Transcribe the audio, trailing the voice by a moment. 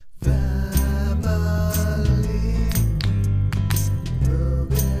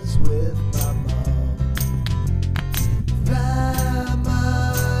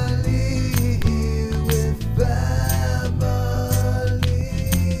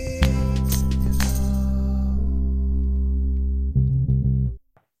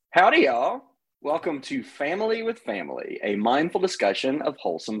Howdy, y'all. Welcome to Family with Family, a mindful discussion of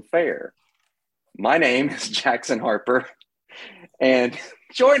wholesome fare. My name is Jackson Harper, and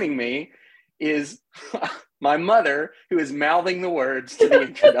joining me is my mother, who is mouthing the words to the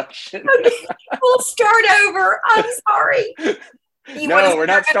introduction. We'll start over. I'm sorry. No, we're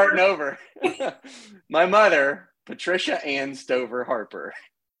not starting over. My mother, Patricia Ann Stover Harper.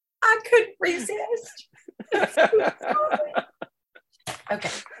 I couldn't resist. Okay.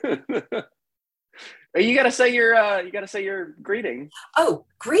 You gotta say your greeting. Oh,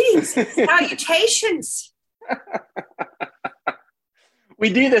 greetings, salutations.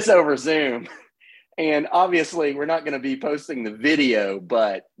 We do this over Zoom, and obviously we're not going to be posting the video,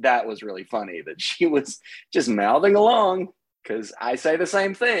 but that was really funny that she was just mouthing along because I say the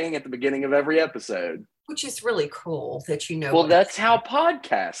same thing at the beginning of every episode. Which is really cool that you know. Well, that's how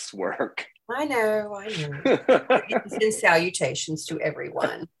podcasts work. I know. Greetings and salutations to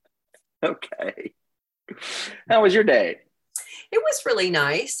everyone. Okay. How was your day? It was really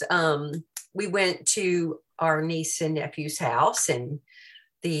nice. We went to our niece and nephew's house, and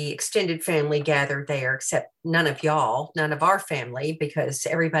the extended family gathered there, except none of our family, because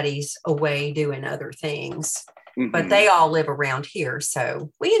everybody's away doing other things. Mm-hmm. But they all live around here,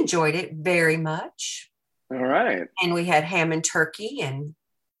 so we enjoyed it very much. All right. And we had ham and turkey and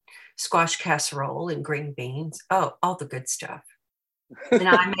squash casserole and green beans. Oh, all the good stuff. And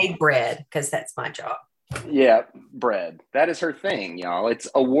I made bread because that's my job. Yeah, bread. That is her thing, y'all. It's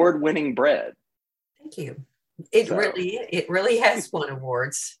award-winning bread. Thank you. It really has won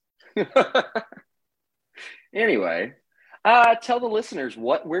awards. Anyway, tell the listeners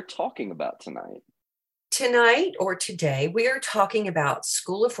what we're talking about tonight. Tonight or today, we are talking about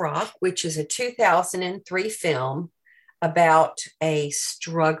School of Rock, which is a 2003 film about a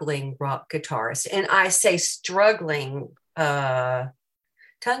struggling rock guitarist. And I say struggling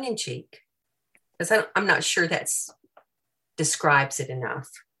tongue-in-cheek, because I'm not sure that describes it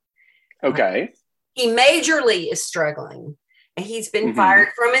enough. Okay. He majorly is struggling, and he's been fired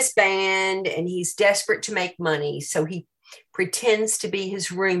from his band, and he's desperate to make money. So he pretends to be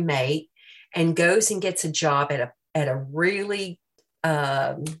his roommate and goes and gets a job at a really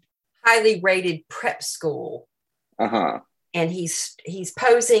highly rated prep school. Uh-huh. And he's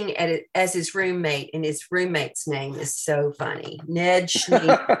posing as his roommate, and his roommate's name is so funny. Ned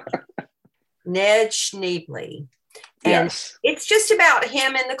Schneebly. And yes. It's just about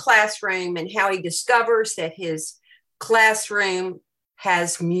him in the classroom and how he discovers that his classroom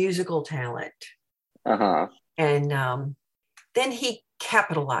has musical talent. Uh-huh. And then he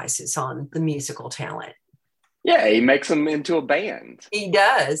capitalizes on the musical talent. Yeah, he makes them into a band. He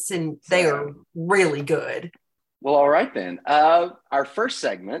does, and they are really good. Well, all right then. Our first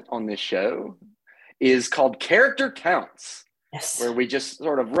segment on this show is called Character Counts. Yes. Where we just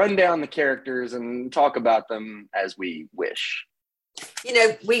sort of run down the characters and talk about them as we wish. You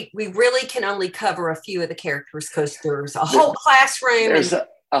know, we really can only cover a few of the characters because there's a whole classroom. There's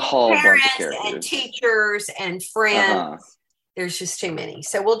a whole bunch of characters. And teachers and friends. Uh-huh. There's just too many.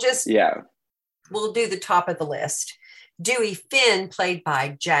 So we'll do the top of the list. Dewey Finn, played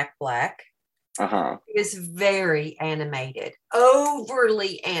by Jack Black. Uh-huh. Is very animated,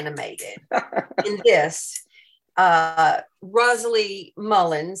 overly animated in this. Rosalie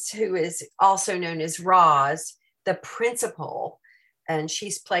Mullins, who is also known as Roz, the principal, and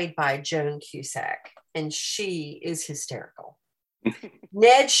she's played by Joan Cusack, and she is hysterical.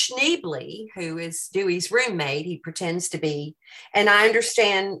 Ned Schneebly, who is Dewey's roommate, he pretends to be, and I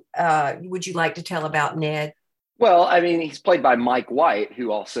understand, would you like to tell about Ned? Well, I mean, he's played by Mike White,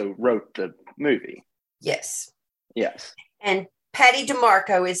 who also wrote the movie. Yes. And Patty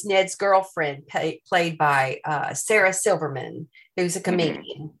DeMarco is Ned's girlfriend, played by Sarah Silverman, who's a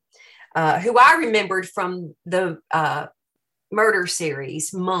comedian, who I remembered from the murder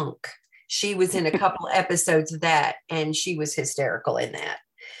series, Monk. She was in a couple episodes of that, and she was hysterical in that.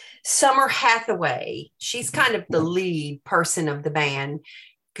 Summer Hathaway, she's kind of the lead person of the band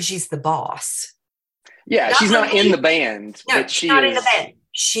because she's the boss. Yeah, she's not in the band. No, she's not in the band.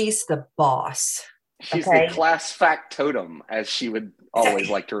 She's the boss. She's the class factotum, as she would always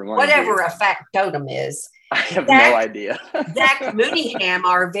like to remind whatever you. A factotum is. I have no idea. Zach Mooneyham,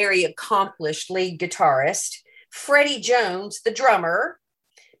 our very accomplished lead guitarist. Freddie Jones, the drummer.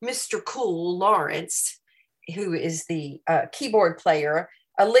 Mr. Cool Lawrence, who is the keyboard player.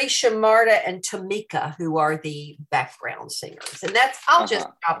 Alicia, Marta, and Tamika, who are the background singers. And I'll just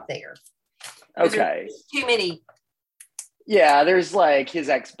stop there. Okay. Too many. Yeah, there's like his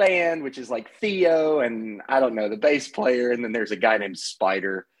ex-band, which is like Theo, and I don't know, the bass player, and then there's a guy named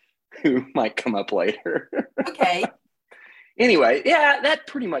Spider who might come up later. Okay. Anyway, yeah, that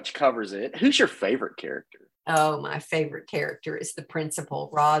pretty much covers it. Who's your favorite character? Oh, my favorite character is the principal,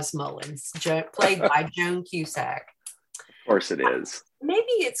 Roz Mullins, played by Joan Cusack. Of course it is. Maybe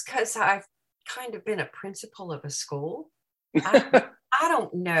it's because I've kind of been a principal of a school. I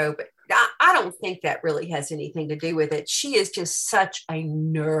don't know, but I don't think that really has anything to do with it. She is just such a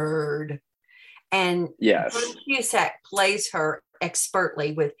nerd. And yes, Joan Cusack plays her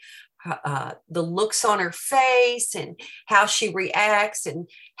expertly with the looks on her face and how she reacts and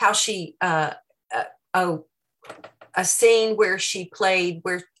how she, a scene where she played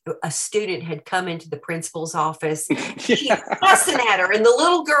where a student had come into the principal's office. She's fussing at her, and the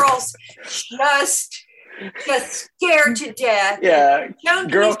little girl's just scared to death. Yeah,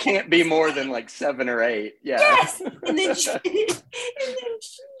 girl can't be more than like 7 or 8. Yeah. Yes, and then then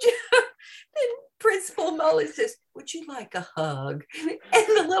Principal Mullins says, "Would you like a hug?" And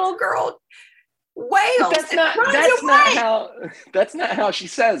the little girl wails. That's not how she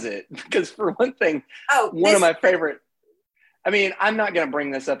says it. Because for one thing, one of my favorite. I mean, I'm not going to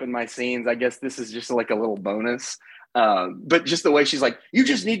bring this up in my scenes. I guess this is just like a little bonus. But just the way she's like, you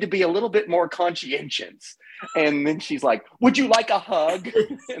just need to be a little bit more conscientious. And then she's like, would you like a hug?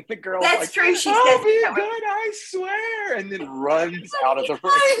 And the girl's That's like, true. She I'll be good, I swear. And then runs out of the room.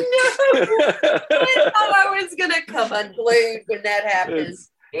 I know. I thought I was going to come unglued when that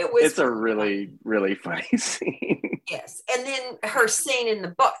happens. It's a really, really funny scene. Yes. And then her scene in the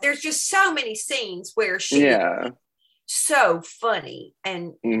book, there's just so many scenes where she is so funny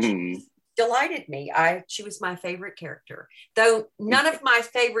and delighted me. She was my favorite character, though none of my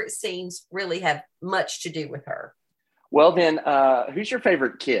favorite scenes really have much to do with her. Well, then, who's your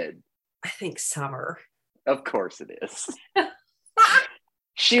favorite kid? I think Summer. Of course it is.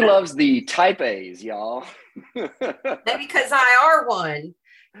 She loves the type A's, y'all. Maybe because I are one.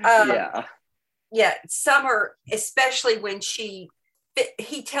 Yeah, Summer, especially when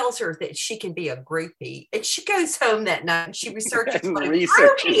he tells her that she can be a groupie, and she goes home that night and she researches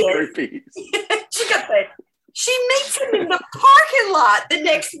groupies. She meets him in the parking lot the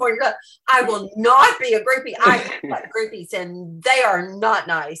next morning. I will not be a groupie. I like groupies, and they are not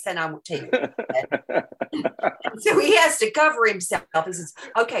nice, and I will tell you. So he has to cover himself. He says,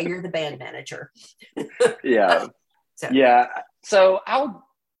 "Okay, you're the band manager." Yeah. So I'll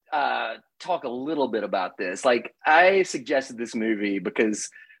talk a little bit about this. Like, I suggested this movie because,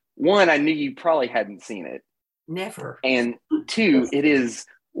 one, I knew you probably hadn't seen it. Never. And 2, it is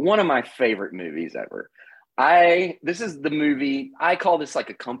one of my favorite movies ever. This is the movie, I call this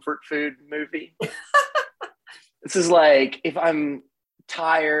like a comfort food movie. This is like, if I'm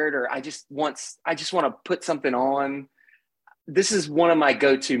tired or I just want to put something on, this is one of my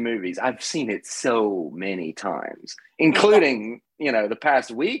go-to movies. I've seen it so many times, including, the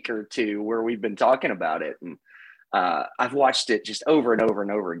past week or 2 where we've been talking about it. And I've watched it just over and over and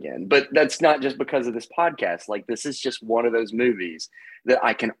over again. But that's not just because of this podcast. Like, this is just one of those movies that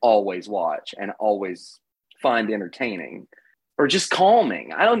I can always watch and always find entertaining or just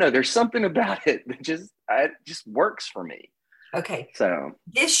calming. I don't know. There's something about it that just works for me. Okay. So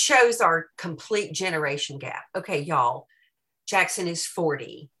this shows our complete generation gap. Okay, y'all. Jackson is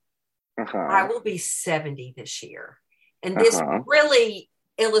 40. I will be 70 this year. And this really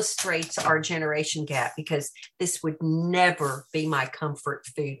illustrates our generation gap because this would never be my comfort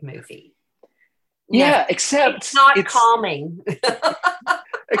food movie. Yeah, except it's not calming.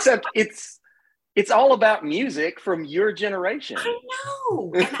 Except it's all about music from your generation. I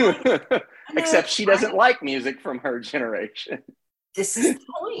know. Except she doesn't like music from her generation. This is the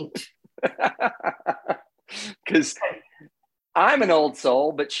point. Because I'm an old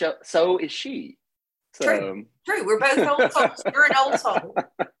soul, but so is she. So. True. We're both old souls. You're an old soul.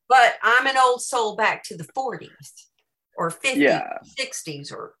 But I'm an old soul back to the 40s or 50s,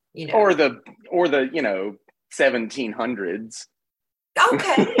 60s, or, Or the 1700s.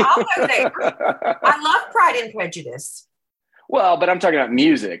 Okay, I'll go there. I love Pride and Prejudice. Well, but I'm talking about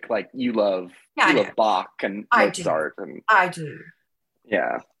music. Like, you love Bach and Mozart. I do.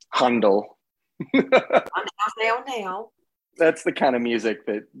 Yeah. Handel. Now. That's the kind of music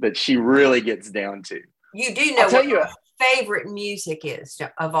that she really gets down to. You do know what your favorite music is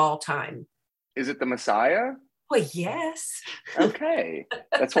of all time. Is it the Messiah? Well, yes. Okay.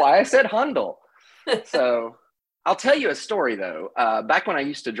 That's why I said Handel. So I'll tell you a story, though. Back when I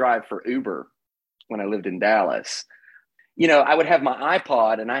used to drive for Uber, when I lived in Dallas, I would have my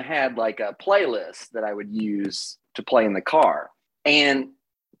iPod and I had like a playlist that I would use to play in the car. And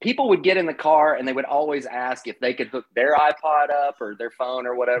people would get in the car and they would always ask if they could hook their iPod up or their phone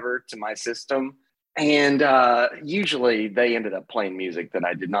or whatever to my system. And usually they ended up playing music that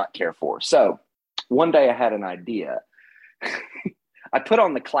I did not care for. So one day I had an idea I put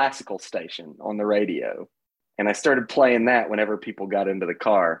on the classical station on the radio, and I started playing that whenever people got into the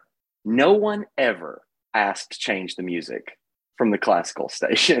car. No one ever asked to change the music from the classical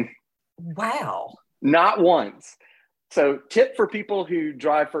station. Wow. Not once. So tip for people who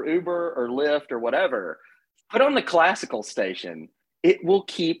drive for Uber or Lyft or whatever, put on the classical station. It will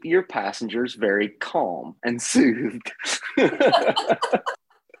keep your passengers very calm and soothed.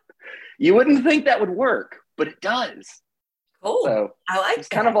 You wouldn't think that would work, but it does. Cool. So I like it's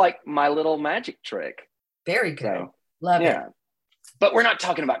that. kind of like my little magic trick. Very good. So, Love it. But we're not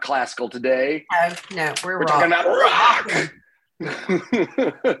talking about classical today. No, we're talking about rock.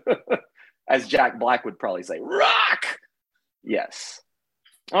 As Jack Black would probably say, rock. Yes.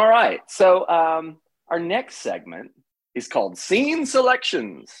 All right. So our next segment is called Scene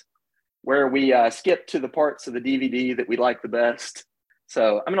Selections, where we skip to the parts of the DVD that we like the best.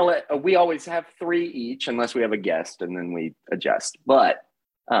 So I'm going to we always have 3 each unless we have a guest, and then we adjust. But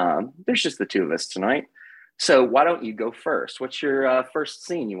there's just the 2 of us tonight. So why don't you go first? What's your first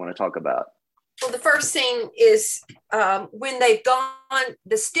scene you want to talk about? Well, the first scene is when they've gone,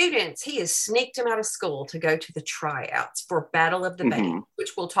 the students, he has sneaked them out of school to go to the tryouts for Battle of the Band,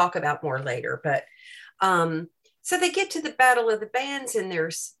 which we'll talk about more later. But so they get to the Battle of the Bands, and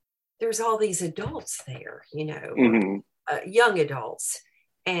there's all these adults there, young adults,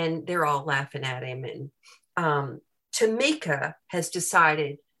 and they're all laughing at him. And Tamika has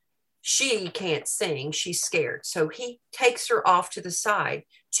decided she can't sing. She's scared. So he takes her off to the side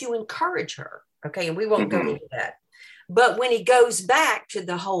to encourage her. Okay. And we won't go into that. But when he goes back to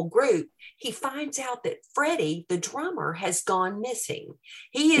the whole group, he finds out that Freddie, the drummer, has gone missing.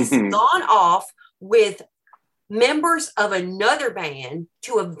 He has gone off with members of another band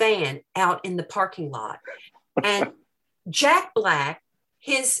to a van out in the parking lot. And Jack Black,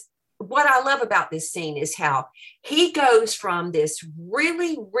 what I love about this scene is how he goes from this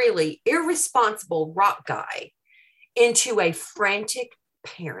really, really irresponsible rock guy into a frantic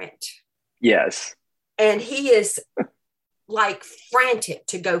parent. Yes. And he is like frantic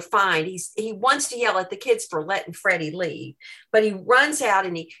to go find. He wants to yell at the kids for letting Freddie leave, but he runs out,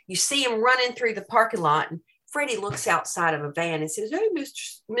 and you see him running through the parking lot, and Freddie looks outside of a van and says, "Hey,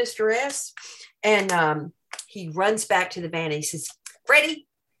 Mr. S." And he runs back to the van, and he says, "Freddie,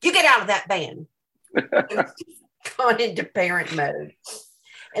 you get out of that van." Gone into parent mode.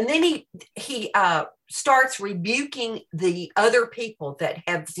 And then he starts rebuking the other people that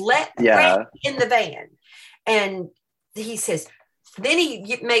have let Freddie in the van. And he says, then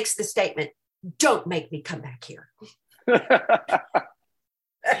he makes the statement, "Don't make me come back here." And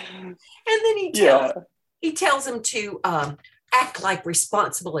then he tells them to act like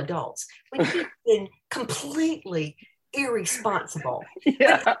responsible adults when he's been completely irresponsible.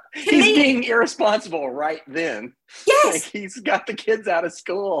 Yeah, he's being irresponsible right then. Yes, like he's got the kids out of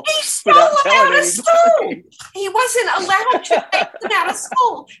school. He stole them out of school. He wasn't allowed to take them out of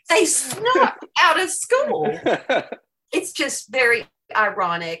school. They snuck out of school. It's just very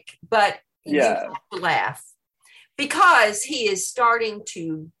ironic, but you have to laugh because he is starting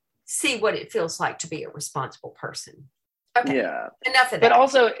to see what it feels like to be a responsible person. Okay. Yeah. Enough of that. But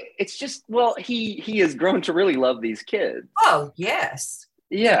also, it's just, he has grown to really love these kids. Oh, yes.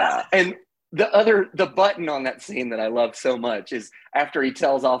 Yeah. And the button on that scene that I love so much is after he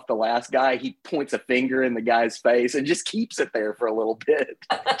tells off the last guy, he points a finger in the guy's face and just keeps it there for a little bit.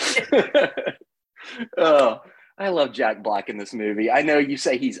 Oh, I love Jack Black in this movie. I know you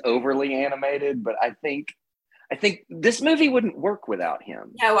say he's overly animated, but I think this movie wouldn't work without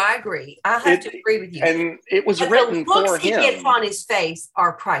him. No, I agree. I have to agree with you. And it was written for him. The looks he gets on his face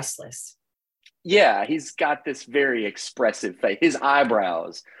are priceless. Yeah, he's got this very expressive face. His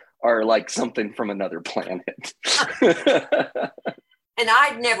eyebrows are like something from another planet. And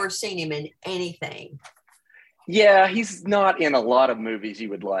I'd never seen him in anything. Yeah, he's not in a lot of movies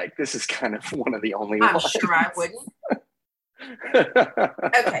you would like. This is kind of one of the only ones. I'm sure I wouldn't.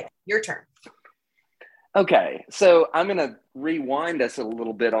 Okay, your turn. Okay, so I'm going to rewind us a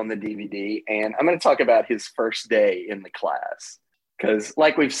little bit on the DVD, and I'm going to talk about his first day in the class. Because,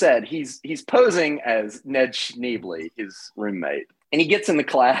 like we've said, he's posing as Ned Schneebly, his roommate. And he gets in the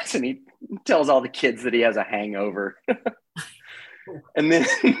class, and he tells all the kids that he has a hangover. and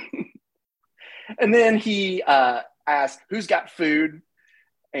then he asks, "Who's got food?"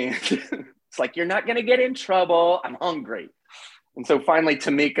 And it's like, "You're not going to get in trouble. I'm hungry." And so finally,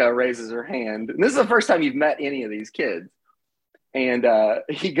 Tamika raises her hand. And this is the first time you've met any of these kids. And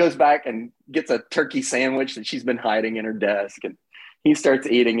he goes back and gets a turkey sandwich that she's been hiding in her desk. And he starts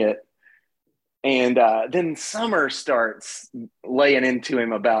eating it. And then Summer starts laying into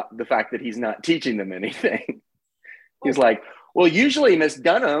him about the fact that he's not teaching them anything. He's like, well, usually Miss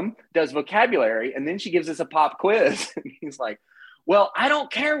Dunham does vocabulary, and then she gives us a pop quiz. He's like, well, I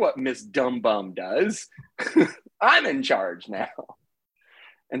don't care what Miss Dumbum does. I'm in charge now.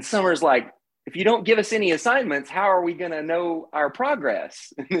 And Summer's like, if you don't give us any assignments, how are we going to know our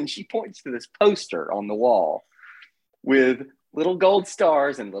progress? And then she points to this poster on the wall with little gold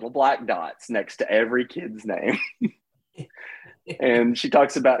stars and little black dots next to every kid's name. And she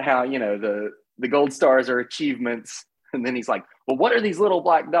talks about how, you know, the gold stars are achievements. And then he's like, well, what are these little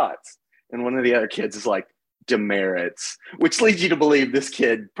black dots? And one of the other kids is like, demerits, which leads you to believe this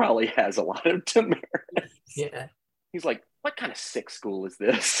kid probably has a lot of demerits. Yeah. He's like, what kind of sick school is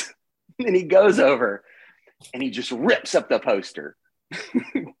this? And then he goes over and he just rips up the poster,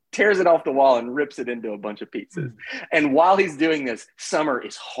 tears it off the wall and rips it into a bunch of pieces. And while he's doing this, Summer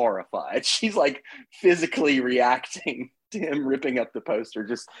is horrified. She's like physically reacting to him ripping up the poster,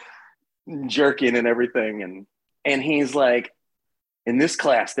 just jerking and everything. And he's like, in this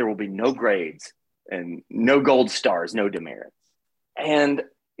class, there will be no grades and no gold stars, no demerits. And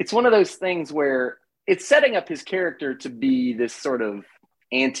it's one of those things where it's setting up his character to be this sort of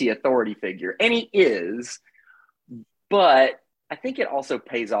anti-authority figure. And he is, but I think it also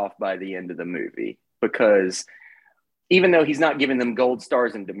pays off by the end of the movie, because even though he's not giving them gold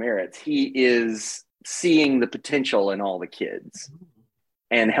stars and demerits, he is seeing the potential in all the kids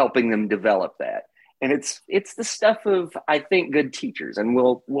and helping them develop that. And it's the stuff of, I think, good teachers. And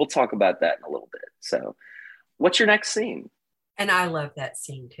we'll talk about that in a little bit. So what's your next scene? And I love that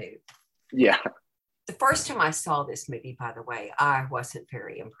scene too. Yeah. The first time I saw this movie, by the way, I wasn't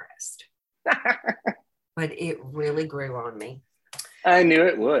very impressed. But it really grew on me. I knew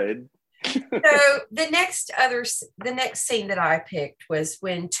it would. So the next scene that I picked was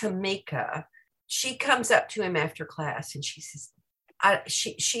when Tamika, she comes up to him after class and she says,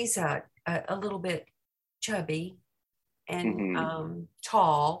 she's a little bit chubby and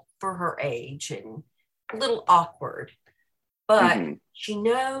tall for her age and a little awkward, but she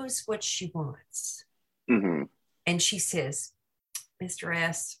knows what she wants. And she says, Mr.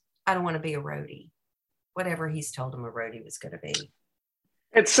 S, I don't want to be a roadie. Whatever he's told him a roadie was going to be.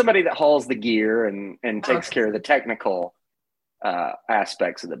 It's somebody that hauls the gear and takes care of the technical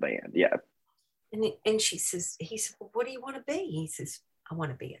aspects of the band. Yeah. And he says, well, what do you want to be? He says, I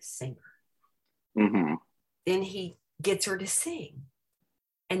want to be a singer. Then he gets her to sing.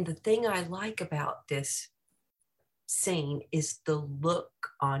 And the thing I like about this scene is the look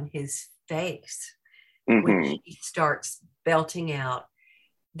on his face when he starts belting out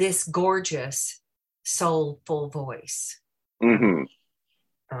this gorgeous, soulful voice.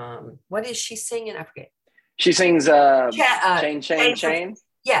 What is she singing? I forget. She sings Chain, Chain, Chain.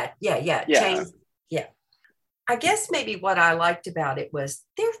 Yeah. Chain. Yeah. I guess maybe what I liked about it was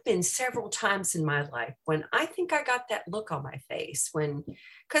there have been several times in my life when I think I got that look on my face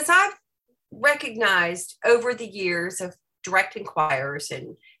because I've recognized over the years of directing choirs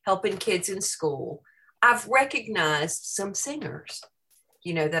and helping kids in school, I've recognized some singers,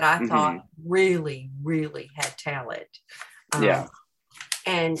 that I thought really, really had talent.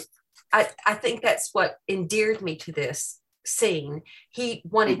 And I think that's what endeared me to this scene. He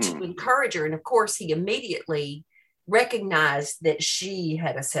wanted to encourage her. And of course, he immediately recognized that she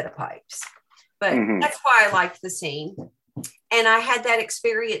had a set of pipes. But that's why I liked the scene. And I had that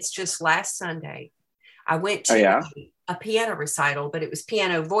experience just last Sunday. I went to a piano recital, but it was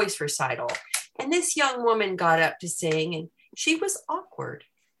piano voice recital. And this young woman got up to sing and she was awkward.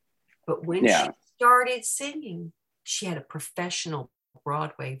 But when she started singing, she had a professional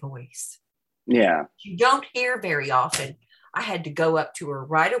Broadway voice. Yeah. You don't hear very often. I had to go up to her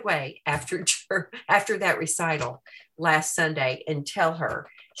right away after that recital last Sunday and tell her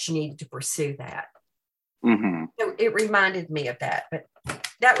she needed to pursue that. So it reminded me of that. But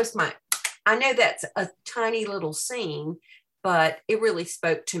that was I know that's a tiny little scene, but it really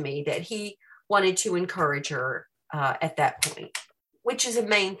spoke to me that he wanted to encourage her at that point, which is a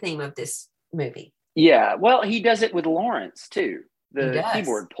main theme of this movie. Yeah. Well, he does it with Lawrence too, the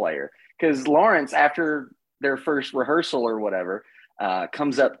keyboard player, because Lawrence, after their first rehearsal or whatever,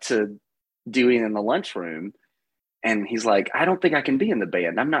 comes up to Dewey in the lunchroom and he's like, I don't think I can be in the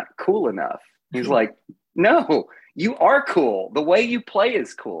band. I'm not cool enough. He's like, no, you are cool. The way you play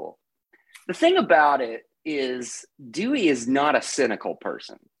is cool. The thing about it is Dewey is not a cynical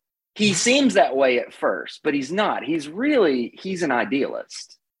person. He seems that way at first, but he's not. He's an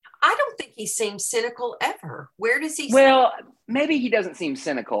idealist. I don't think he seems cynical ever. Where does he? Well, maybe he doesn't seem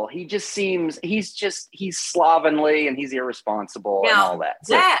cynical. He just seems he's slovenly and he's irresponsible and all that.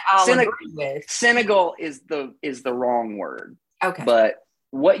 So that I'll agree with. Cynical is the wrong word. Okay. But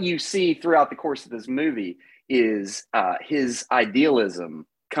what you see throughout the course of this movie is his idealism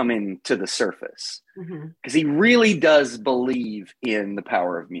coming to the surface, because he really does believe in the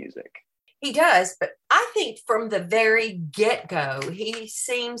power of music. He does, but I think from the very get-go, he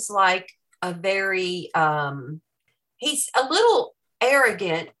seems like a very he's a little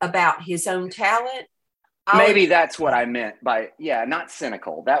arrogant about his own talent. Maybe that's what I meant by, not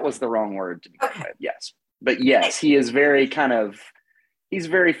cynical. That was the wrong word to begin with. Yes. But yes, he is very he's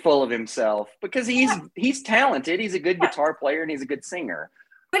very full of himself because he's talented. He's a good guitar player and he's a good singer.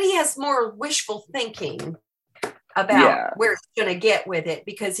 But he has more wishful thinking about where he's going to get with it,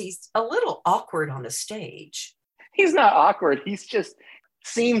 because he's a little awkward on the stage. He's not awkward. He's just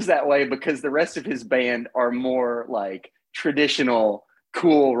seems that way because the rest of his band are more like traditional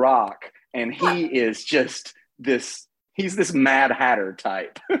cool rock. And he is just he's this Mad Hatter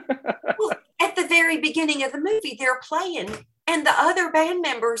type. Well, at the very beginning of the movie, they're playing and the other band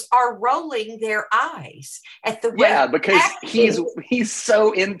members are rolling their eyes at the way. Yeah, because he's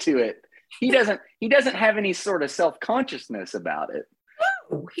so into it. He doesn't have any sort of self-consciousness about it.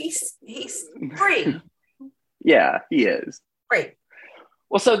 No, he's free. Yeah, he is. Free.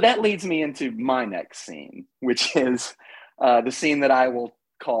 Well, so that leads me into my next scene, which is the scene that I will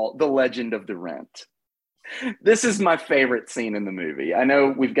call The Legend of the Rent. This is my favorite scene in the movie. I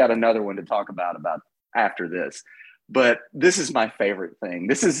know we've got another one to talk about after this, but this is my favorite thing.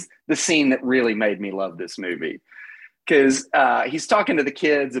 This is the scene that really made me love this movie, because he's talking to the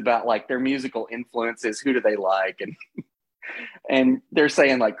kids about like their musical influences, who do they like, and they're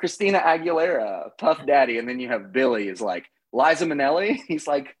saying like Christina Aguilera, Puff Daddy, and then you have Billy is like Liza Minnelli. He's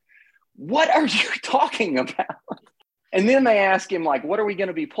like, what are you talking about? And then they ask him, like, what are we going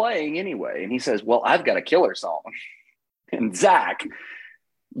to be playing anyway? And he says, well, I've got a killer song. And Zach,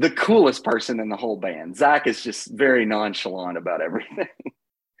 the coolest person in the whole band, Zach is just very nonchalant about everything.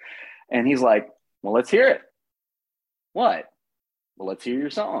 And he's like, well, let's hear it. What? Well, let's hear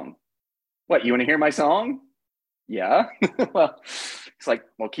your song. What, you want to hear my song? Yeah. Well, it's like,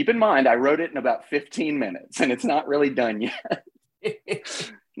 well, keep in mind, I wrote it in about 15 minutes and it's not really done yet. And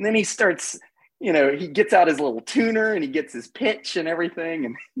then he starts, he gets out his little tuner and he gets his pitch and everything.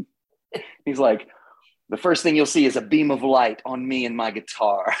 And he's like, the first thing you'll see is a beam of light on me and my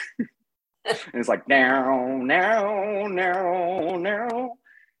guitar. And it's like, now, now, now, now,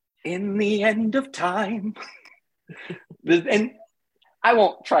 in the end of time. And I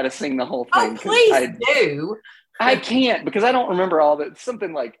won't try to sing the whole thing. Oh, please do. I can't, because I don't remember all that.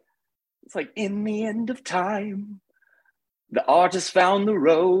 Something like, it's like, in the end of time, the artist found the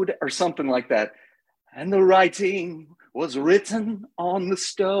road, or something like that. And the writing was written on the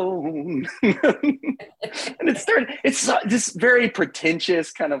stone. And it's this very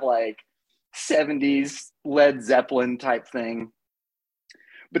pretentious kind of like 70s Led Zeppelin type thing.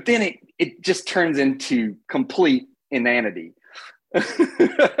 But then it just turns into complete inanity.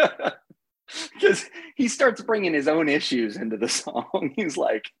 Because he starts bringing his own issues into the song. He's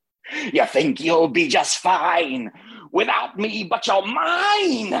like, you think you'll be just fine without me, but you're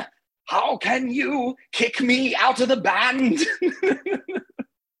mine. How can you kick me out of the band?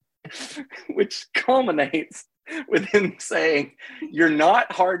 Which culminates with him saying, you're not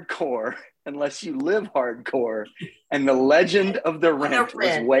hardcore unless you live hardcore. And the Legend of the Rent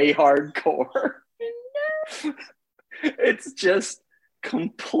was way hardcore. It's just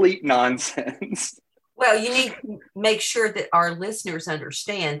complete nonsense. Well, you need to make sure that our listeners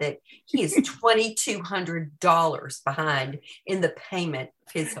understand that he is $2,200 behind in the payment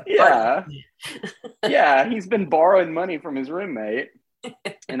of his apartment. Yeah, he's been borrowing money from his roommate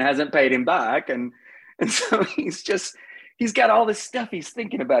and hasn't paid him back. And so he's got all this stuff he's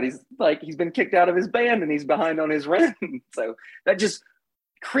thinking about. He's been kicked out of his band and he's behind on his rent. So that just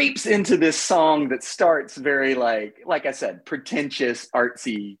creeps into this song that starts very like I said, pretentious,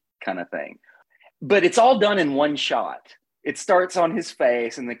 artsy kind of thing. But it's all done in one shot. It starts on his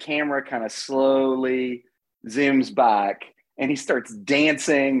face and the camera kind of slowly zooms back and he starts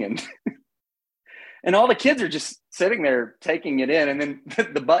dancing and all the kids are just sitting there taking it in. And then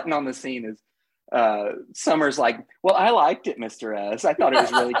the button on the scene is Summer's like, well, I liked it, Mr. S. I thought it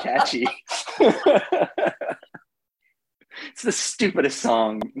was really catchy. It's the stupidest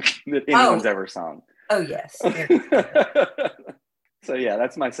song that anyone's ever sung. Oh, yes. So, yeah,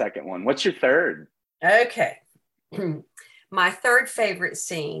 that's my second one. What's your third? Okay. My third favorite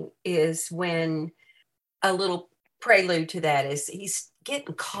scene is when a little prelude to that is he's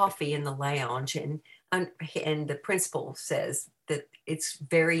getting coffee in the lounge and the principal says that it's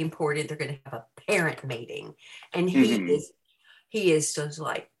very important. They're going to have a parent meeting. And he is just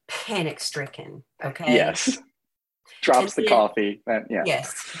like panic stricken. Okay. Yes. Drops the coffee. Yeah.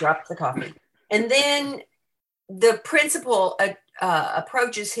 Yes, drops the coffee. And then the principal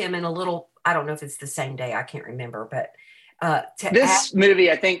approaches him in a little, I don't know if it's the same day, I can't remember, but this movie,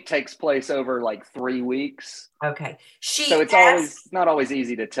 I think, takes place over like 3 weeks. Okay. So it's not always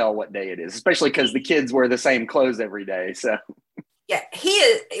easy to tell what day it is, especially because the kids wear the same clothes every day. So yeah, he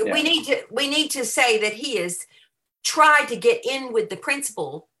is. Yeah. We need to say that he is tried to get in with the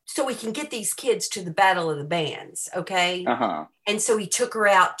principal so we can get these kids to the Battle of the Bands. Okay. And so he took her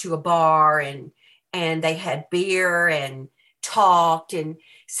out to a bar and they had beer and talked. And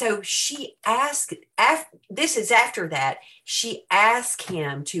so she asked, this is after that, she asked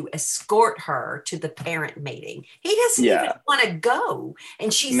him to escort her to the parent meeting. He doesn't even want to go.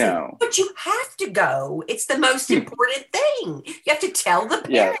 And she said, but you have to go. It's the most important thing. You have to tell the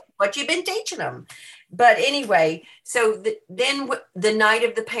parent what you've been teaching them. But anyway, so then the night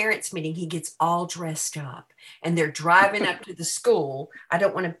of the parents' meeting, he gets all dressed up and they're driving up to the school. I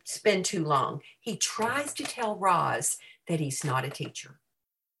don't want to spend too long. He tries to tell Roz that he's not a teacher.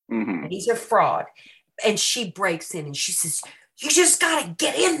 Mm-hmm. He's a fraud. And she breaks in and she says, you just got to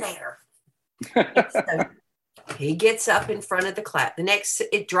get in there. So he gets up in front of the class.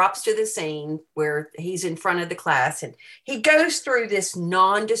 It drops to the scene where he's in front of the class and he goes through this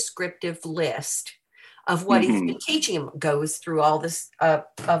non-descriptive list of what he's been teaching him, goes through all this of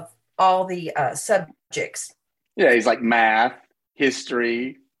all the subjects. Yeah, he's like math,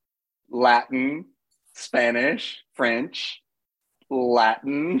 history, Latin, Spanish, French,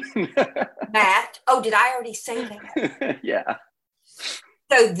 Latin. Math. Oh, did I already say that? Yeah.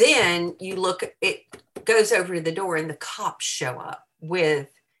 So then you look, it goes over to the door and the cops show up with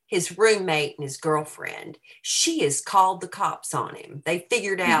his roommate and his girlfriend. She has called the cops on him. They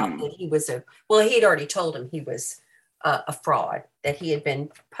figured out that he was he had already told him he was a fraud, that he had been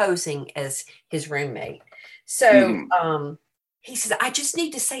posing as his roommate. So he says, I just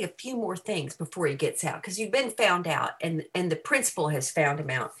need to say a few more things before he gets out because you've been found out and the principal has found him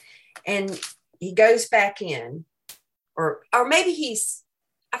out. And he goes back in or maybe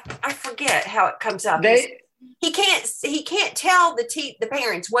I forget how it comes up. He can't tell the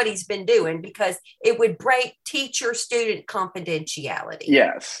parents what he's been doing because it would break teacher-student confidentiality.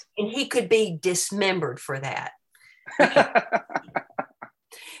 Yes. And he could be dismembered for that.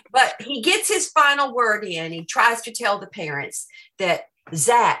 But he gets his final word in. He tries to tell the parents that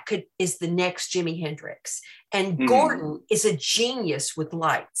Zach is the next Jimi Hendrix. And Gordon is a genius with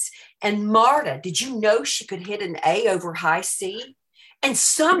lights. And Marta, did you know she could hit an A over high C? And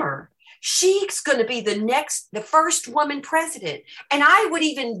Summer, she's going to be the first woman president. And I would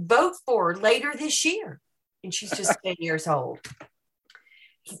even vote for her later this year. And she's just 10 years old.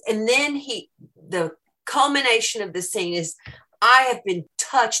 And then the culmination of the scene is, I have been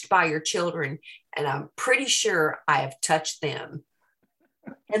touched by your children, and I'm pretty sure I have touched them.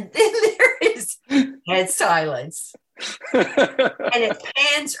 And then there is dead silence. And it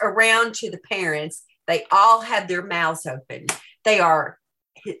pans around to the parents. They all have their mouths open. They are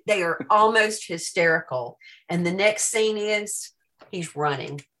almost hysterical. And the next scene is he's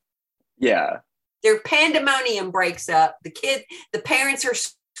running. Yeah. Their pandemonium breaks up. The parents are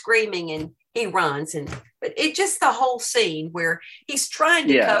screaming and he runs. But it just the whole scene where he's trying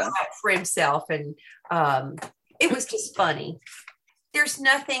to cover up for himself. And it was just funny. There's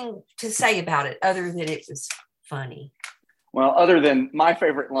nothing to say about it other than it was funny. Well, other than my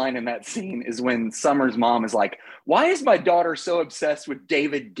favorite line in that scene is when Summer's mom is like, why is my daughter so obsessed with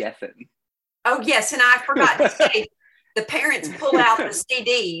David Geffen? Oh, yes. And I forgot to say, the parents pull out the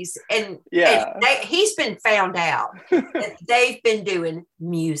CDs and he's been found out that they've been doing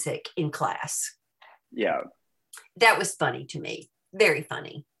music in class. Yeah. That was funny to me. Very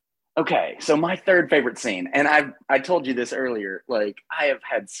funny. Okay. So my third favorite scene, and I told you this earlier, like I have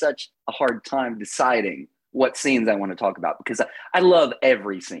had such a hard time deciding what scenes I want to talk about because I love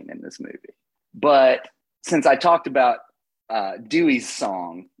every scene in this movie. But since I talked about Dewey's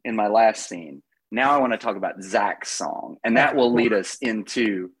song in my last scene, now I want to talk about Zach's song, and that will lead us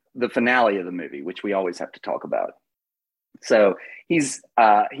into the finale of the movie, which we always have to talk about. So he's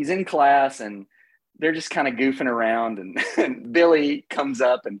in class, and they're just kind of goofing around, and Billy comes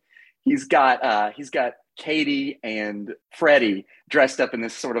up, and he's got Katie and Freddie dressed up in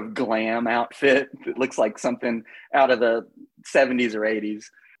this sort of glam outfit that looks like something out of the 70s or 80s.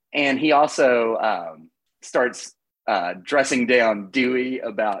 And he also starts dressing down Dewey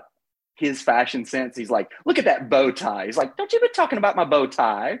about his fashion sense. He's like, look at that bow tie. He's like, don't you be talking about my bow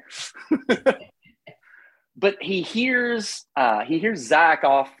tie. But he hears Zach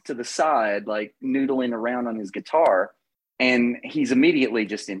off to the side, like noodling around on his guitar. And he's immediately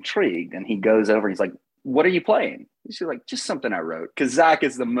just intrigued. And he goes over and he's like, what are you playing? She's like, just something I wrote. Because Zach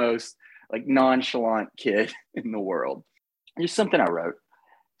is the most like nonchalant kid in the world. Just something I wrote.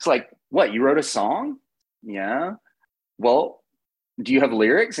 It's like, what, you wrote a song? Yeah. Well, do you have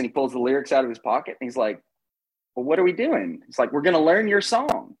lyrics? And he pulls the lyrics out of his pocket and he's like, well, what are we doing? It's like, we're going to learn your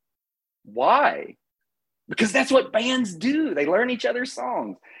song. Why? Because that's what bands do. They learn each other's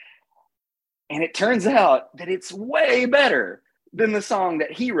songs. And it turns out that it's way better than the song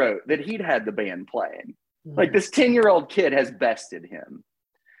that he wrote that he'd had the band playing. Like this 10-year-old kid has bested him.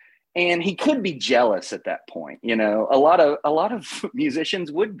 And he could be jealous at that point. You know, a lot of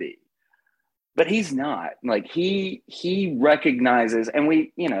musicians would be. But he's not. Like he recognizes, and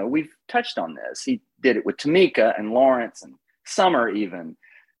we've touched on this. He did it with Tamika and Lawrence and Summer even.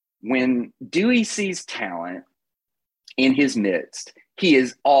 When Dewey sees talent in his midst, he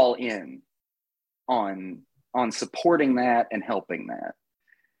is all in on supporting that and helping that.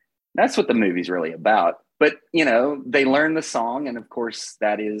 That's what the movie's really about. But, they learn the song, and of course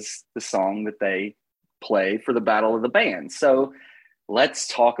that is the song that they play for the Battle of the Bands. So let's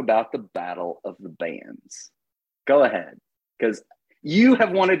talk about the Battle of the Bands. Go ahead, because you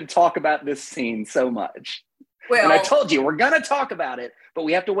have wanted to talk about this scene so much. Well, and I told you, we're going to talk about it, but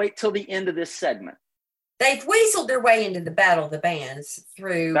we have to wait till the end of this segment. They've weaseled their way into the Battle of the Bands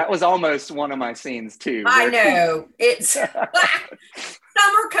through... That was almost one of my scenes, too. I know. It's...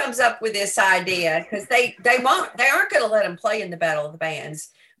 Summer comes up with this idea because they aren't going to let him play in the Battle of the Bands.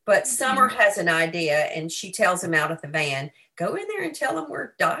 But Summer has an idea, and she tells him out of the van, go in there and tell them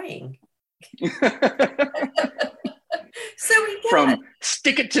we're dying. So he does. From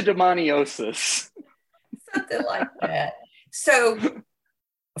stick it to demoniosis. Something like that. So,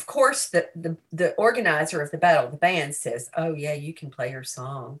 of course, the organizer of the Battle of the Bands says, oh, yeah, you can play her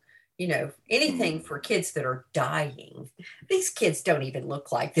song. Anything for kids that are dying. These kids don't even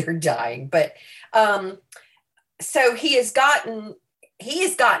look like they're dying. But so he has gotten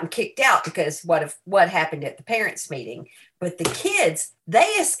kicked out because what happened at the parents' meeting. But the kids, they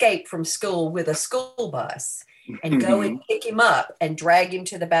escape from school with a school bus and go and pick him up and drag him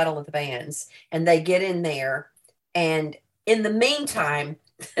to the Battle of the Bands. And they get in there. And in the meantime,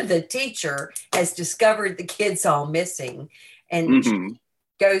 the teacher has discovered the kids all missing. And she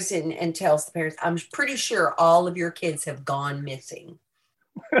goes in and tells the parents, I'm pretty sure all of your kids have gone missing.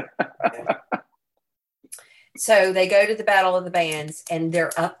 So they go to the Battle of the Bands and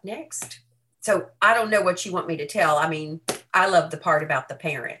they're up next. So I don't know what you want me to tell. I mean, I love the part about the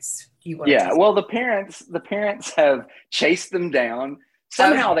parents. Well, the parents have chased them down.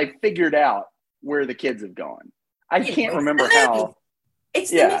 Somehow they figured out where the kids have gone. I can't remember how. It's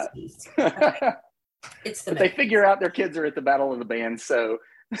the movies. Okay. It's the But they figure out their kids are at the Battle of the Bands. So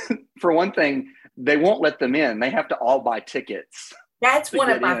for one thing, they won't let them in. They have to all buy tickets. That's one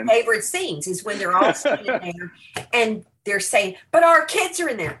of my favorite scenes is when they're all sitting there and they're saying, but our kids are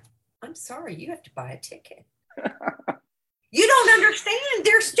in there. I'm sorry, you have to buy a ticket. You don't understand.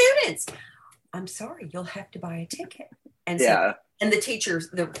 They're students. I'm sorry, you'll have to buy a ticket. And so, and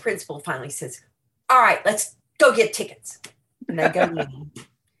the principal finally says, all right, let's go get tickets. And they go in.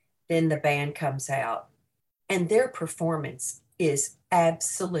 Then the band comes out and their performance is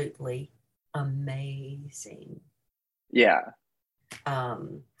absolutely amazing. Yeah.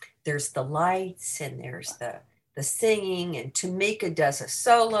 There's the lights and there's the singing, and Tamika does a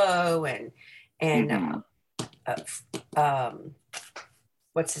solo and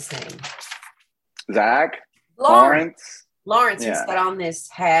what's his name? Zach. Lawrence has got on this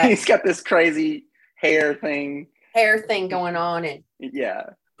hat. He's got this crazy hair thing going on, and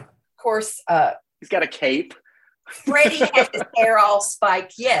of course he's got a cape. Freddie has his hair all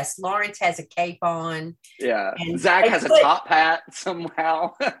spiked. Yes, Lawrence has a cape on. Yeah, and Zach has a top hat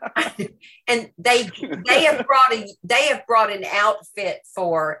somehow. And they have brought an outfit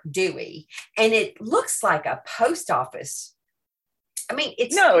for Dewey, and it looks like a post office. I mean,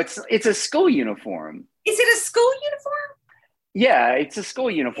 it's a school uniform. Is it a school uniform? Yeah, it's a school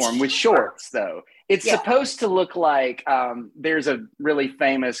uniform with shorts, though. It's supposed to look like there's a really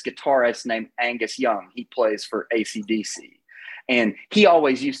famous guitarist named Angus Young. He plays for AC/DC. And he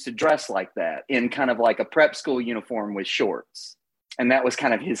always used to dress like that in kind of like a prep school uniform with shorts. And that was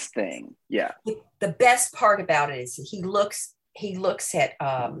kind of his thing. Yeah. The best part about it is he looks at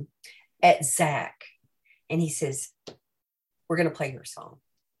Zach and he says, we're going to play your song.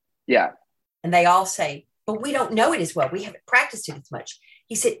 Yeah. And they all say, but we don't know it as well. We haven't practiced it as much.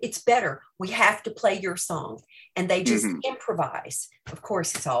 He said, it's better. We have to play your song. And they just improvise. Of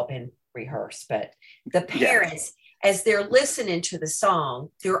course, it's all been rehearsed, but the parents, as they're listening to the song,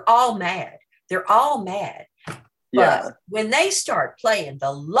 they're all mad. But Yeah. when they start playing,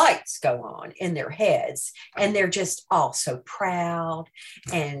 the lights go on in their heads and they're just all so proud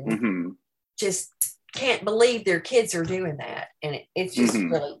and just can't believe their kids are doing that. And it's just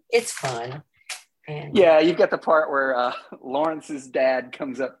really, it's fun. And yeah, you've got the part where Lawrence's dad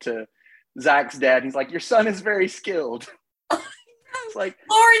comes up to Zach's dad. And he's like, your son is very skilled. It's like,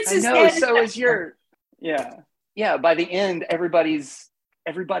 Lawrence's I know, dad so is your, yeah. Yeah, by the end, everybody's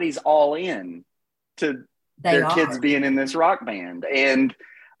all in to their kids being in this rock band. And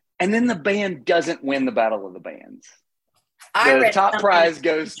then the band doesn't win the Battle of the Bands. The top prize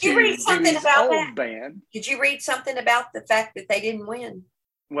goes to Dewey's old band. Did you read something about the fact that they didn't win?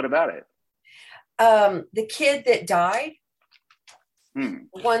 What about it? The kid that died, the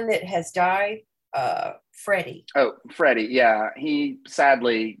one that has died, Freddie. Oh, Freddie, yeah. He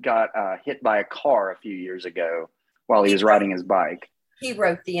sadly got hit by a car a few years ago while he was riding his bike. He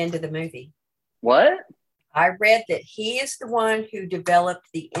wrote the end of the movie. What? I read that he is the one who developed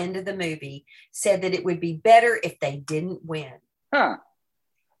the end of the movie, said that it would be better if they didn't win. Huh.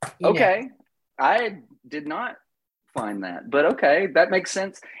 Okay. I did not find that, but okay, that makes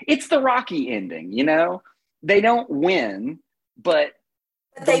sense. It's the Rocky ending, They don't win, but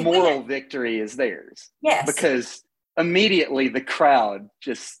the moral victory is theirs. Yes. Because immediately the crowd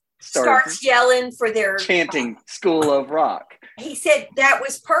just starts yelling for their chanting School of Rock. He said that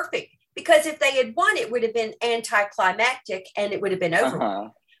was perfect. Because if they had won, it would have been anticlimactic and it would have been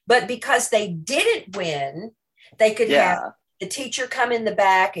over. But because they didn't win, they could have the teacher come in the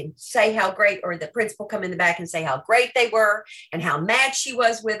back and say how great, or the principal come in the back and say how great they were and how mad she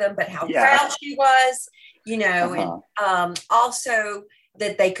was with them, but how proud she was, and also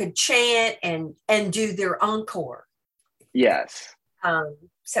that they could chant and do their encore. Yes.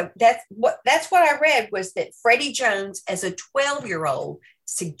 So that's what I read, was that Freddie Jones, as a 12-year-old,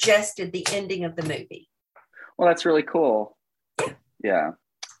 suggested the ending of the movie. Well, that's really cool. Yeah.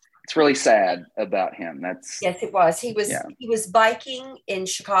 It's really sad about him. Yes, it was. He was biking in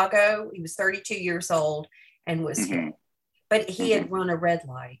Chicago. He was 32 years old and was hit. But he had run a red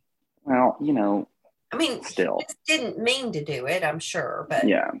light. Well, I mean, still he just didn't mean to do it, I'm sure, but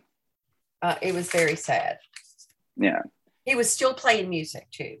it was very sad. Yeah. He was still playing music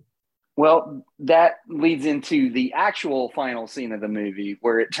too. Well, that leads into the actual final scene of the movie,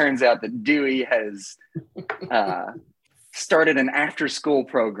 where it turns out that Dewey has started an after-school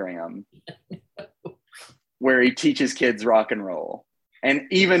program where he teaches kids rock and roll. And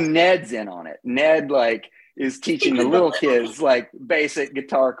even Ned's in on it. Ned, is teaching the little kids, basic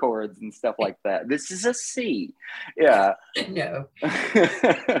guitar chords and stuff like that. This is a C. Yeah. No.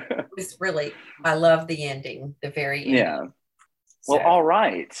 It was really, I love the ending, the very end. Yeah. Well, all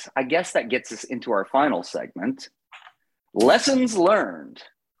right. I guess that gets us into our final segment. Lessons learned.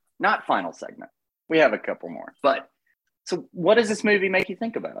 Not final segment. We have a couple more. But so what does this movie make you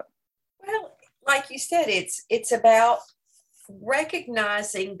think about? Well, like you said, it's about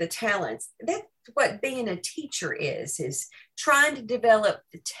recognizing the talents. That's what being a teacher is trying to develop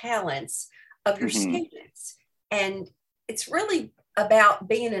the talents of your students. And it's really about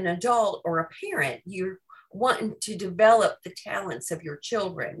being an adult or a parent. You're wanting to develop the talents of your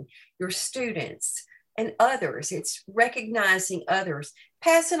children, your students, and others. It's recognizing others,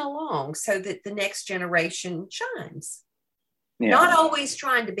 passing along so that the next generation shines. Not always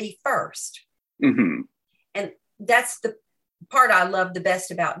trying to be first. And that's the part I love the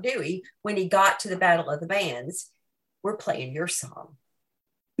best about Dewey. When he got to the Battle of the Bands, we're playing your song.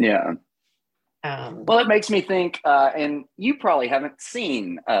 Yeah. Well, it makes me think, and you probably haven't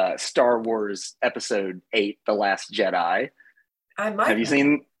seen Star Wars Episode 8, The Last Jedi. I might have. You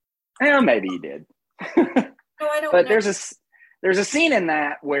seen? Well, maybe you did. No, I don't. But know. There's a scene in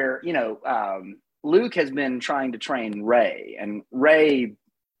that where Luke has been trying to train Rey, and Rey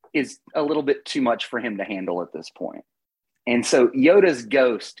is a little bit too much for him to handle at this point. And so Yoda's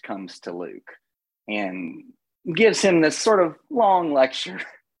ghost comes to Luke and gives him this sort of long lecture.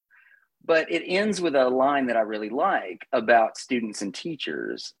 But it ends with a line that I really like about students and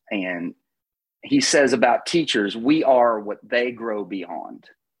teachers. And he says about teachers, we are what they grow beyond.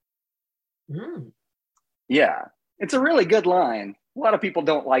 Yeah, it's a really good line. A lot of people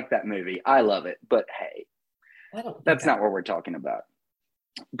don't like that movie. I love it. But hey, that's not what we're talking about.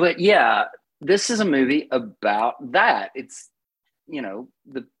 But yeah, this is a movie about that. It's,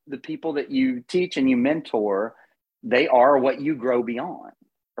 the people that you teach and you mentor, they are what you grow beyond.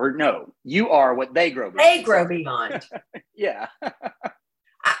 Or no, you are what they grow beyond. They grow beyond. Yeah.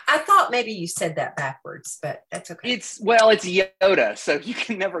 I thought maybe you said that backwards, but that's okay. It's Yoda, so you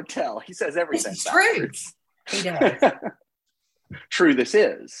can never tell. He says everything backwards. True. He does. True this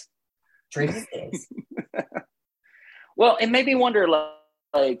is. True this is. Well, it made me wonder,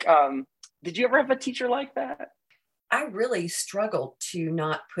 like, did you ever have a teacher like that? I really struggled to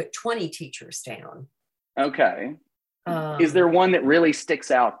not put 20 teachers down. Okay. Is there one that really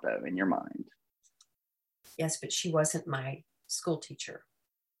sticks out, though, in your mind? Yes, but she wasn't my school teacher.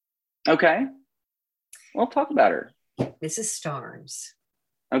 Okay. Well, talk about her. Mrs. Starnes.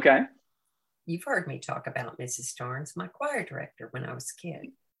 Okay. You've heard me talk about Mrs. Starnes, my choir director when I was a kid.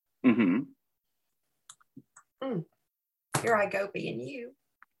 Mm-hmm. Here I go being you.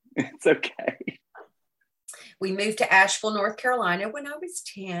 It's okay. We moved to Asheville, North Carolina when I was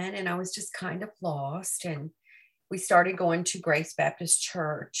 10, and I was just kind of lost. And we started going to Grace Baptist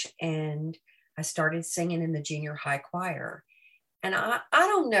Church, and I started singing in the junior high choir. And I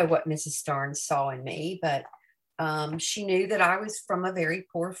don't know what Mrs. Starnes saw in me, but she knew that I was from a very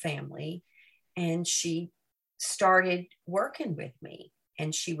poor family, and she started working with me,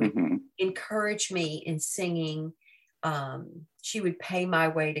 and she would encourage me in singing. She would pay my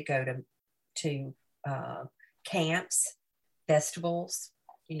way to go to camps, festivals.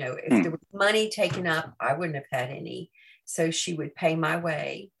 You know, if there was money taken up, I wouldn't have had any. So she would pay my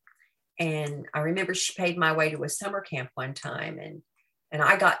way. And I remember she paid my way to a summer camp one time, and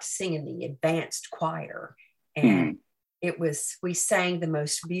I got to sing in the advanced choir. And we sang the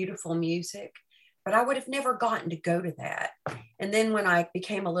most beautiful music, but I would have never gotten to go to that. And then when I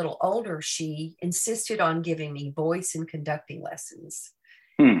became a little older, she insisted on giving me voice and conducting lessons.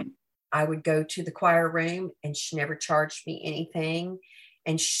 I would go to the choir room, and she never charged me anything.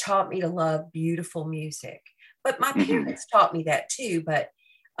 And she taught me to love beautiful music. But my parents taught me that too. But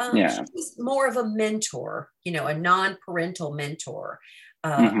she was more of a mentor, you know, a non-parental mentor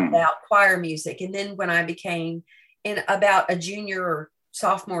about choir music. And then when I became about a junior or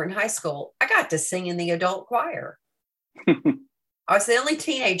sophomore in high school, I got to sing in the adult choir. I was the only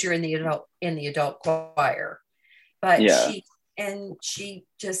teenager in the adult choir. But she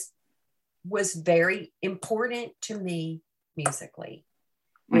just was very important to me musically,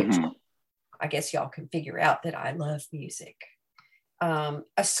 which I guess y'all can figure out that I love music.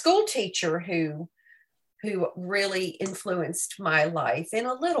 A school teacher who really influenced my life in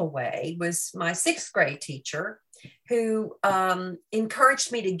a little way was my sixth grade teacher, who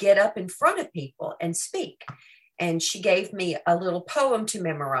encouraged me to get up in front of people and speak. And she gave me a little poem to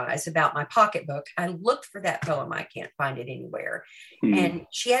memorize about my pocketbook. I looked for that poem. I can't find it anywhere. And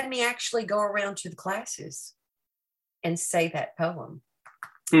she had me actually go around to the classes and say that poem.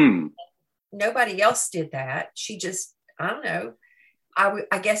 Nobody else did that. She just, I don't know.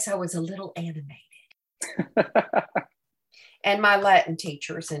 I guess I was a little animated. And my Latin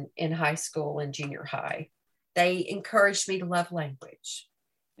teachers in high school and junior high, they encouraged me to love language.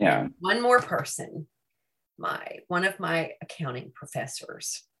 Yeah. And one more person, one of my accounting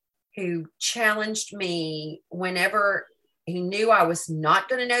professors, who challenged me whenever he knew I was not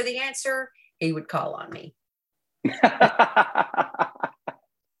going to know the answer, he would call on me. He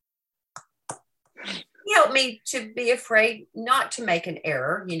helped me to be afraid not to make an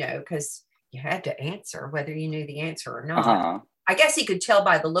error, you know, because you had to answer whether you knew the answer or not. I guess he could tell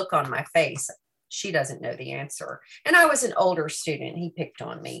by the look on my face, she doesn't know the answer. And I was an older student. He picked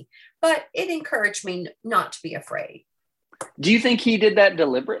on me, but it encouraged me not to be afraid. Do you think he did that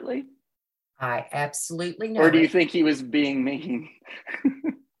deliberately? I absolutely know. Or do you think he was being mean?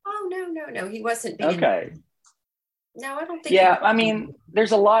 Oh, no. He wasn't being mean. No, I don't think. Yeah, I mean,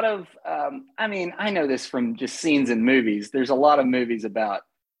 there's a lot of, I know this from just scenes in movies. There's a lot of movies about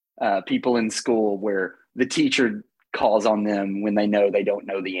people in school where the teacher calls on them when they know they don't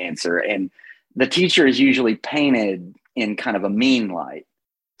know the answer. And the teacher is usually painted in kind of a mean light.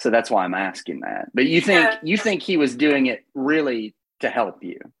 So that's why I'm asking that. But you think he was doing it really to help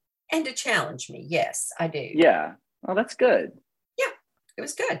you? And to challenge me. Yes, I do. Yeah. Well, that's good. Yeah, it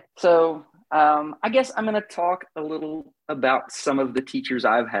was good. So I guess I'm going to talk a little about some of the teachers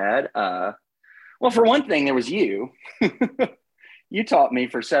I've had. Well, for one thing, there was you. You taught me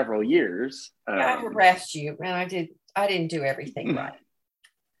for several years. I harassed you, and I didn't do everything right.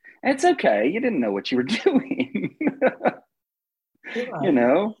 It's okay. You didn't know what you were doing. You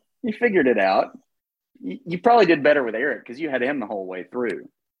know, you figured it out. You probably did better with Eric because you had him the whole way through.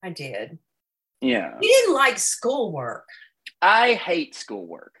 I did. Yeah. You didn't like schoolwork. I hate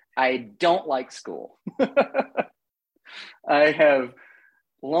schoolwork. I don't like school. I have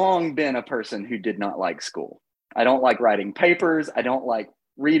long been a person who did not like school. I don't like writing papers. I don't like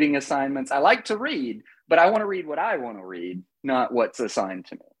reading assignments. I like to read, but I want to read what I want to read, not what's assigned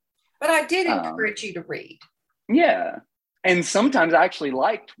to me. But I did encourage you to read. Yeah. And sometimes I actually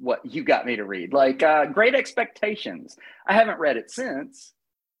liked what you got me to read, like Great Expectations. I haven't read it since,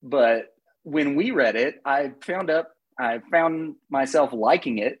 but when we read it, I I found myself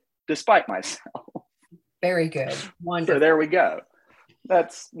liking it despite myself. Very good. Wonderful. So there we go.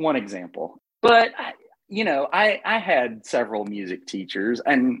 That's one example. But, I had several music teachers,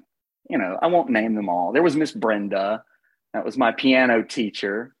 and, I won't name them all. There was Miss Brenda. That was my piano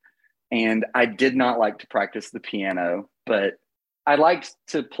teacher. And I did not like to practice the piano, but I liked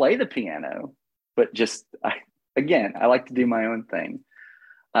to play the piano. But I like to do my own thing.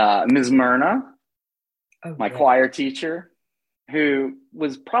 Ms. Myrna, my choir teacher, who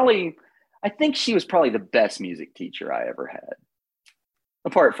was I think she was probably the best music teacher I ever had.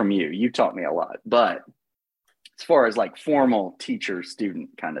 Apart from you taught me a lot. But as far as like formal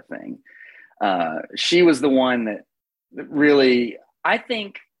teacher-student kind of thing, she was the one that really, I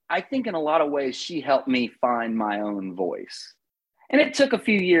think in a lot of ways, she helped me find my own voice. And it took a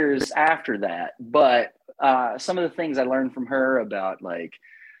few years after that, but some of the things I learned from her about like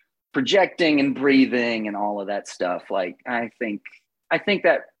projecting and breathing and all of that stuff, like I think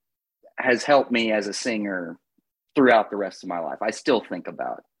that has helped me as a singer throughout the rest of my life. I still think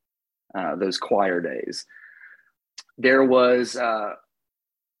about those choir days. There was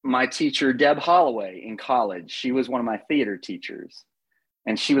my teacher, Deb Holloway, in college. She was one of my theater teachers.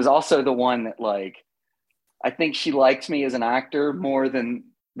 And she was also the one that, like, I think she liked me as an actor more than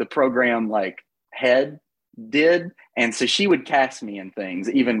the program, like, head did. And so she would cast me in things,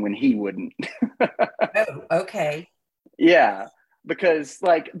 even when he wouldn't. Oh, okay. Yeah, because,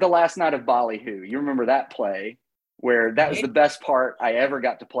 like, The Last Night of Ballyhoo, you remember that play, where that was the best part I ever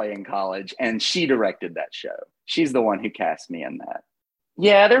got to play in college. And she directed that show. She's the one who cast me in that.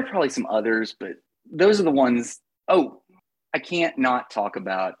 Yeah, there are probably some others, but those are the ones. Oh, I can't not talk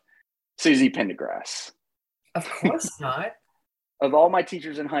about Susie Pendergrass. Of course not. Of all my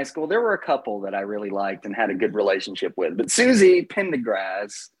teachers in high school, there were a couple that I really liked and had a good relationship with. But Susie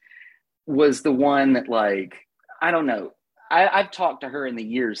Pendergrass was the one that, like, I don't know. I've talked to her in the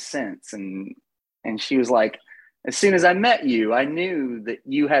years since, and she was like, as soon as I met you, I knew that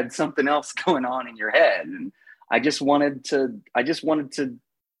you had something else going on in your head. And I just wanted to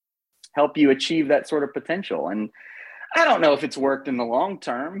help you achieve that sort of potential. And I don't know if it's worked in the long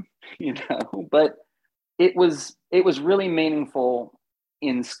term, but it was really meaningful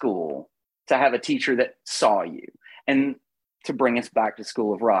in school to have a teacher that saw you. And to bring us back to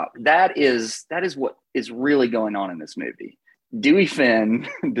School of Rock, that is what is really going on in this movie. Dewey Finn,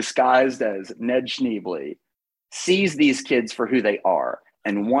 disguised as Ned Schneebly, sees these kids for who they are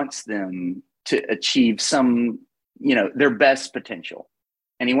and wants them to achieve some, their best potential.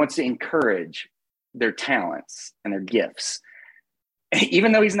 And he wants to encourage their talents and their gifts,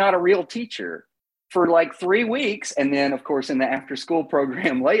 even though he's not a real teacher, for like 3 weeks. And then, of course, in the after school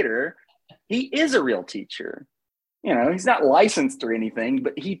program later, he is a real teacher. He's not licensed or anything,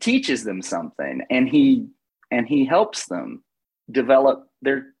 but he teaches them something, and he helps them develop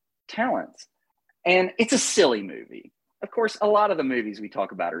their talents. And it's a silly movie. Of course, a lot of the movies we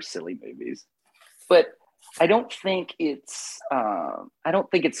talk about are silly movies, but I don't think it's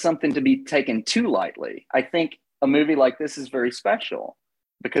something to be taken too lightly. I think a movie like this is very special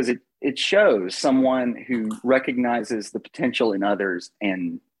because it shows someone who recognizes the potential in others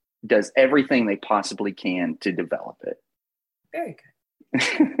and does everything they possibly can to develop it. Very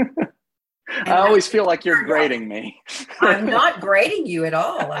good. I always feel like you're grading me. I'm not grading you at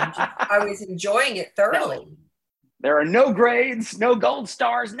all. I was enjoying it thoroughly. No. There are no grades, no gold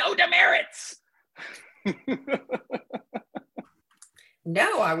stars, no demerits.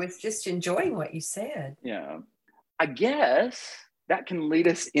 No, I was just enjoying what you said. Yeah. I guess that can lead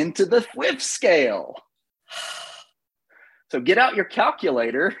us into the fifth scale. So get out your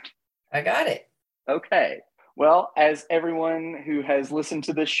calculator. I got it. Okay. Well, as everyone who has listened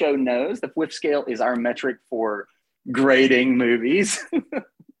to this show knows, the fifth scale is our metric for grading movies.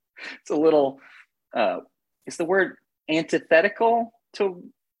 It's a little, is the word antithetical to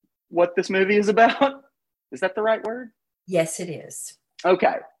what this movie is about? Is that the right word? Yes, it is.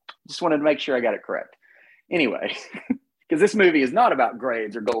 Okay. Just wanted to make sure I got it correct. Anyway, because this movie is not about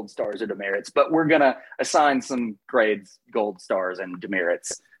grades or gold stars or demerits, but we're going to assign some grades, gold stars, and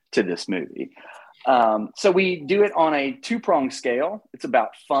demerits to this movie. So we do it on a 2-pronged scale. It's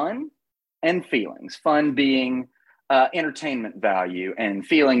about fun and feelings. Fun being entertainment value, and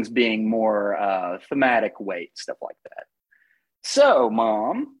feelings being more thematic weight, stuff like that. So,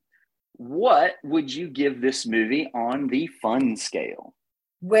 Mom, what would you give this movie on the fun scale?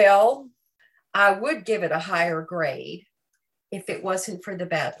 Well, I would give it a higher grade if it wasn't for the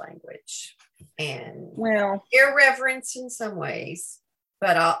bad language and irreverence in some ways,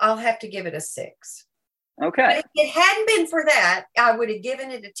 but I'll have to give it a 6. Okay. But if it hadn't been for that, I would have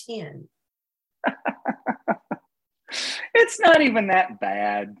given it a 10. It's not even that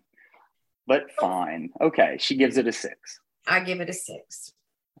bad, but fine. Okay, she gives it a 6. I give it a 6.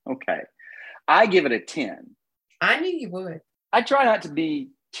 Okay. I give it a 10. I knew you would. I try not to be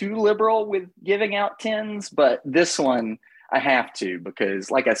too liberal with giving out 10s, but this one I have to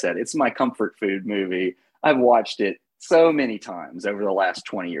because, like I said, it's my comfort food movie. I've watched it so many times over the last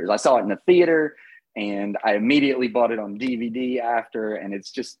 20 years. I saw it in the theater and I immediately bought it on DVD after, and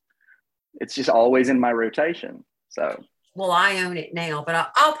it's just always in my rotation. So, well, I own it now,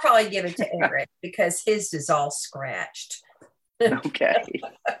 but I'll probably give it to Eric because his is all scratched. Okay.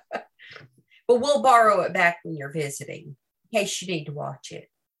 But we'll borrow it back when you're visiting in case you need to watch it.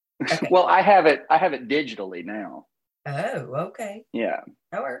 Okay. Well, I have it digitally now. Oh, okay. Yeah.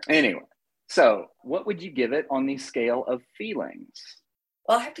 That works. Anyway, so what would you give it on the scale of feelings?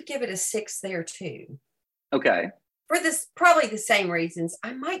 Well, I have to give it a 6 there too. Okay. For this, probably the same reasons.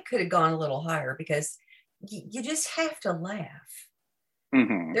 I could have gone a little higher because you just have to laugh.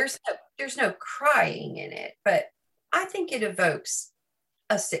 Mm-hmm. There's no crying in it, but I think it evokes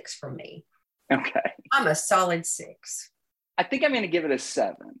a 6 from me. Okay. I'm a solid 6. I think I'm going to give it a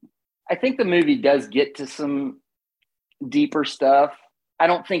 7. I think the movie does get to some deeper stuff. I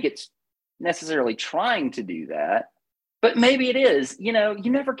don't think it's necessarily trying to do that, but maybe it is. You know,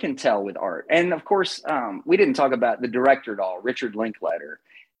 you never can tell with art. And of course, we didn't talk about the director at all, Richard Linklater.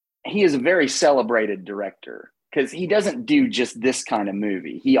 He is a very celebrated director because he doesn't do just this kind of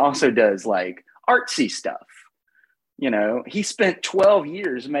movie. He also does like artsy stuff. You know, he spent 12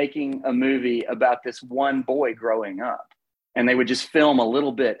 years making a movie about this one boy growing up, and they would just film a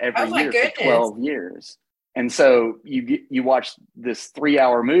little bit every year for 12 years. And so you watch this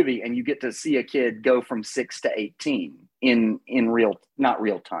 3-hour movie and you get to see a kid go from 6 to 18 in real, not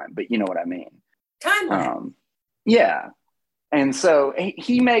real time, but you know what I mean? Timeline. Yeah. And so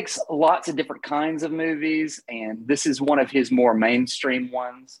he makes lots of different kinds of movies, and this is one of his more mainstream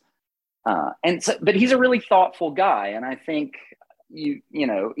ones. But he's a really thoughtful guy, and I think you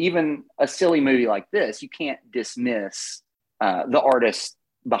know, even a silly movie like this, you can't dismiss the artist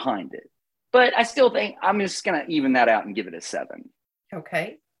behind it. But I still think I'm just going to even that out and give it a 7.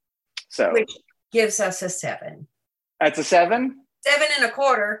 Okay. So which gives us a 7. That's a 7?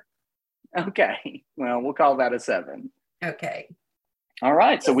 7.25. Okay. Well, we'll call that a 7. Okay. All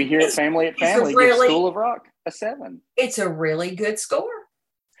right. So we here at Family give School of Rock a 7. It's a really good score.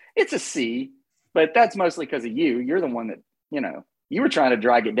 It's a C, but that's mostly because of you. You're the one that, you know, you were trying to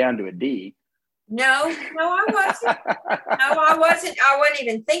drag it down to a D. No, I wasn't. I wasn't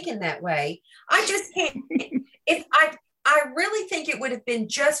even thinking that way. I just can't. I really think it would have been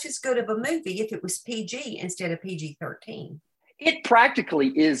just as good of a movie if it was PG instead of PG-13. It practically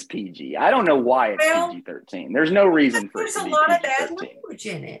is PG. I don't know why it's PG-13. There's no reason for it to be PG-13. There's a lot of bad language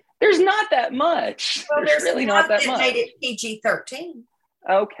in it. There's not that much. Well, there's really not that much. Made it PG-13.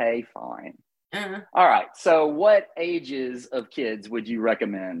 Okay, fine. All right. So what ages of kids would you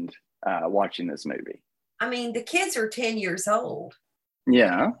recommend watching this movie? I mean, the kids are 10 years old.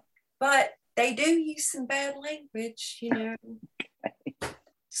 Yeah. But they do use some bad language, you know. Okay.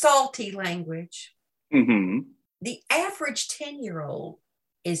 Salty language. Mm-hmm. The average 10-year-old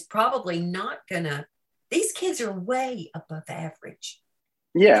is probably not gonna, these kids are way above average.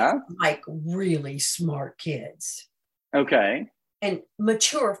 Yeah. Like really smart kids. Okay. And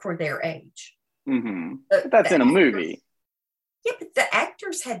mature for their age. Mm-hmm. That's in a movie. Yeah, but the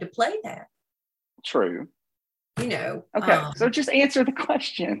actors had to play that. True. You know. Okay, so just answer the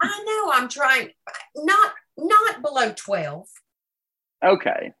question. I know, I'm trying. Not below 12.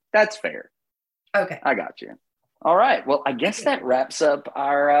 Okay, that's fair. Okay. I got you. All right. Well, I guess that wraps up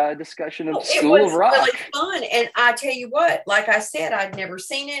our discussion of School of Rock. It was really fun. And I tell you what, like I said, I'd never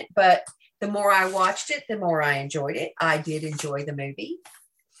seen it, but the more I watched it, the more I enjoyed it. I did enjoy the movie.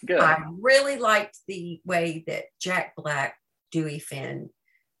 Good. I really liked the way that Jack Black, Dewey Finn,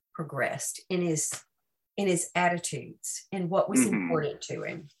 progressed in his attitudes and what was important to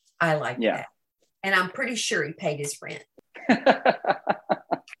him. I liked that. And I'm pretty sure he paid his rent.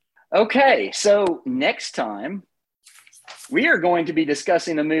 Okay, so next time we are going to be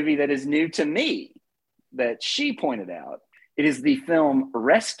discussing a movie that is new to me that she pointed out. It is the film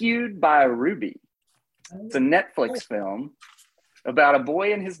Rescued by Ruby. It's a Netflix film about a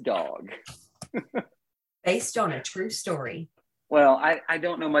boy and his dog. Based on a true story. Well, I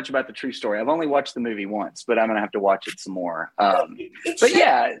don't know much about the true story. I've only watched the movie once, but I'm going to have to watch it some more. But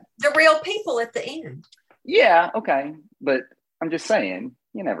yeah. The real people at the end. Yeah, okay. But I'm just saying,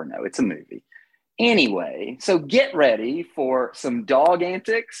 you never know. It's a movie. Anyway, so get ready for some dog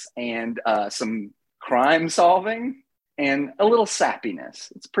antics and some crime solving and a little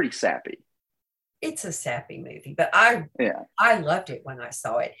sappiness. It's pretty sappy. it's a sappy movie, but I loved it when I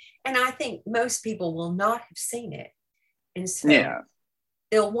saw it. And I think most people will not have seen it. And so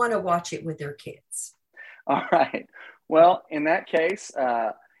they'll want to watch it with their kids. All right. Well, in that case,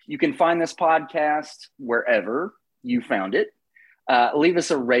 you can find this podcast wherever you found it. Leave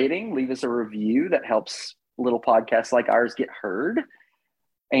us a rating, leave us a review that helps little podcasts like ours get heard.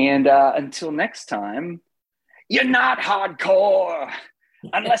 And until next time, you're not hardcore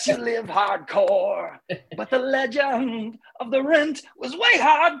unless you live hardcore. But the legend of the rent was way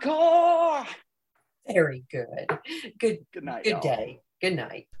hardcore. Very good. Good night. Good day. Good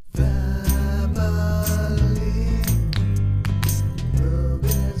night.